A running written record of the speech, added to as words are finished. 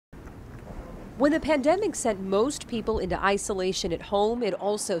When the pandemic sent most people into isolation at home, it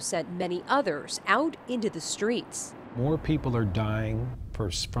also sent many others out into the streets. More people are dying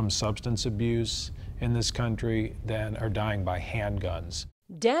from substance abuse in this country than are dying by handguns.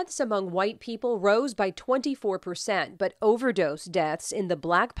 Deaths among white people rose by 24%, but overdose deaths in the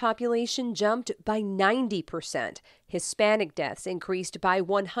black population jumped by 90%. Hispanic deaths increased by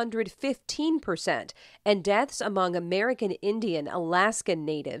 115%, and deaths among American Indian Alaskan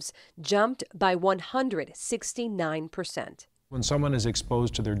natives jumped by 169%. When someone is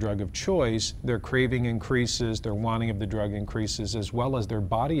exposed to their drug of choice, their craving increases, their wanting of the drug increases, as well as their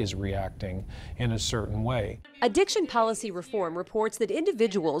body is reacting in a certain way. Addiction Policy Reform reports that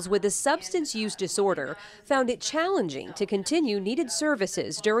individuals with a substance use disorder found it challenging to continue needed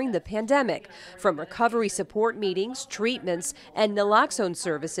services during the pandemic, from recovery support meetings, treatments, and naloxone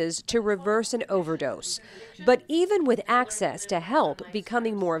services to reverse an overdose. But even with access to help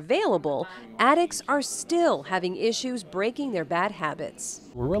becoming more available, addicts are still having issues breaking their bad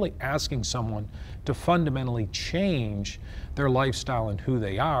habits. We're really asking someone to fundamentally change their lifestyle and who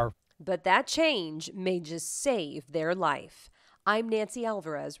they are. But that change may just save their life. I'm Nancy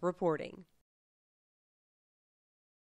Alvarez reporting.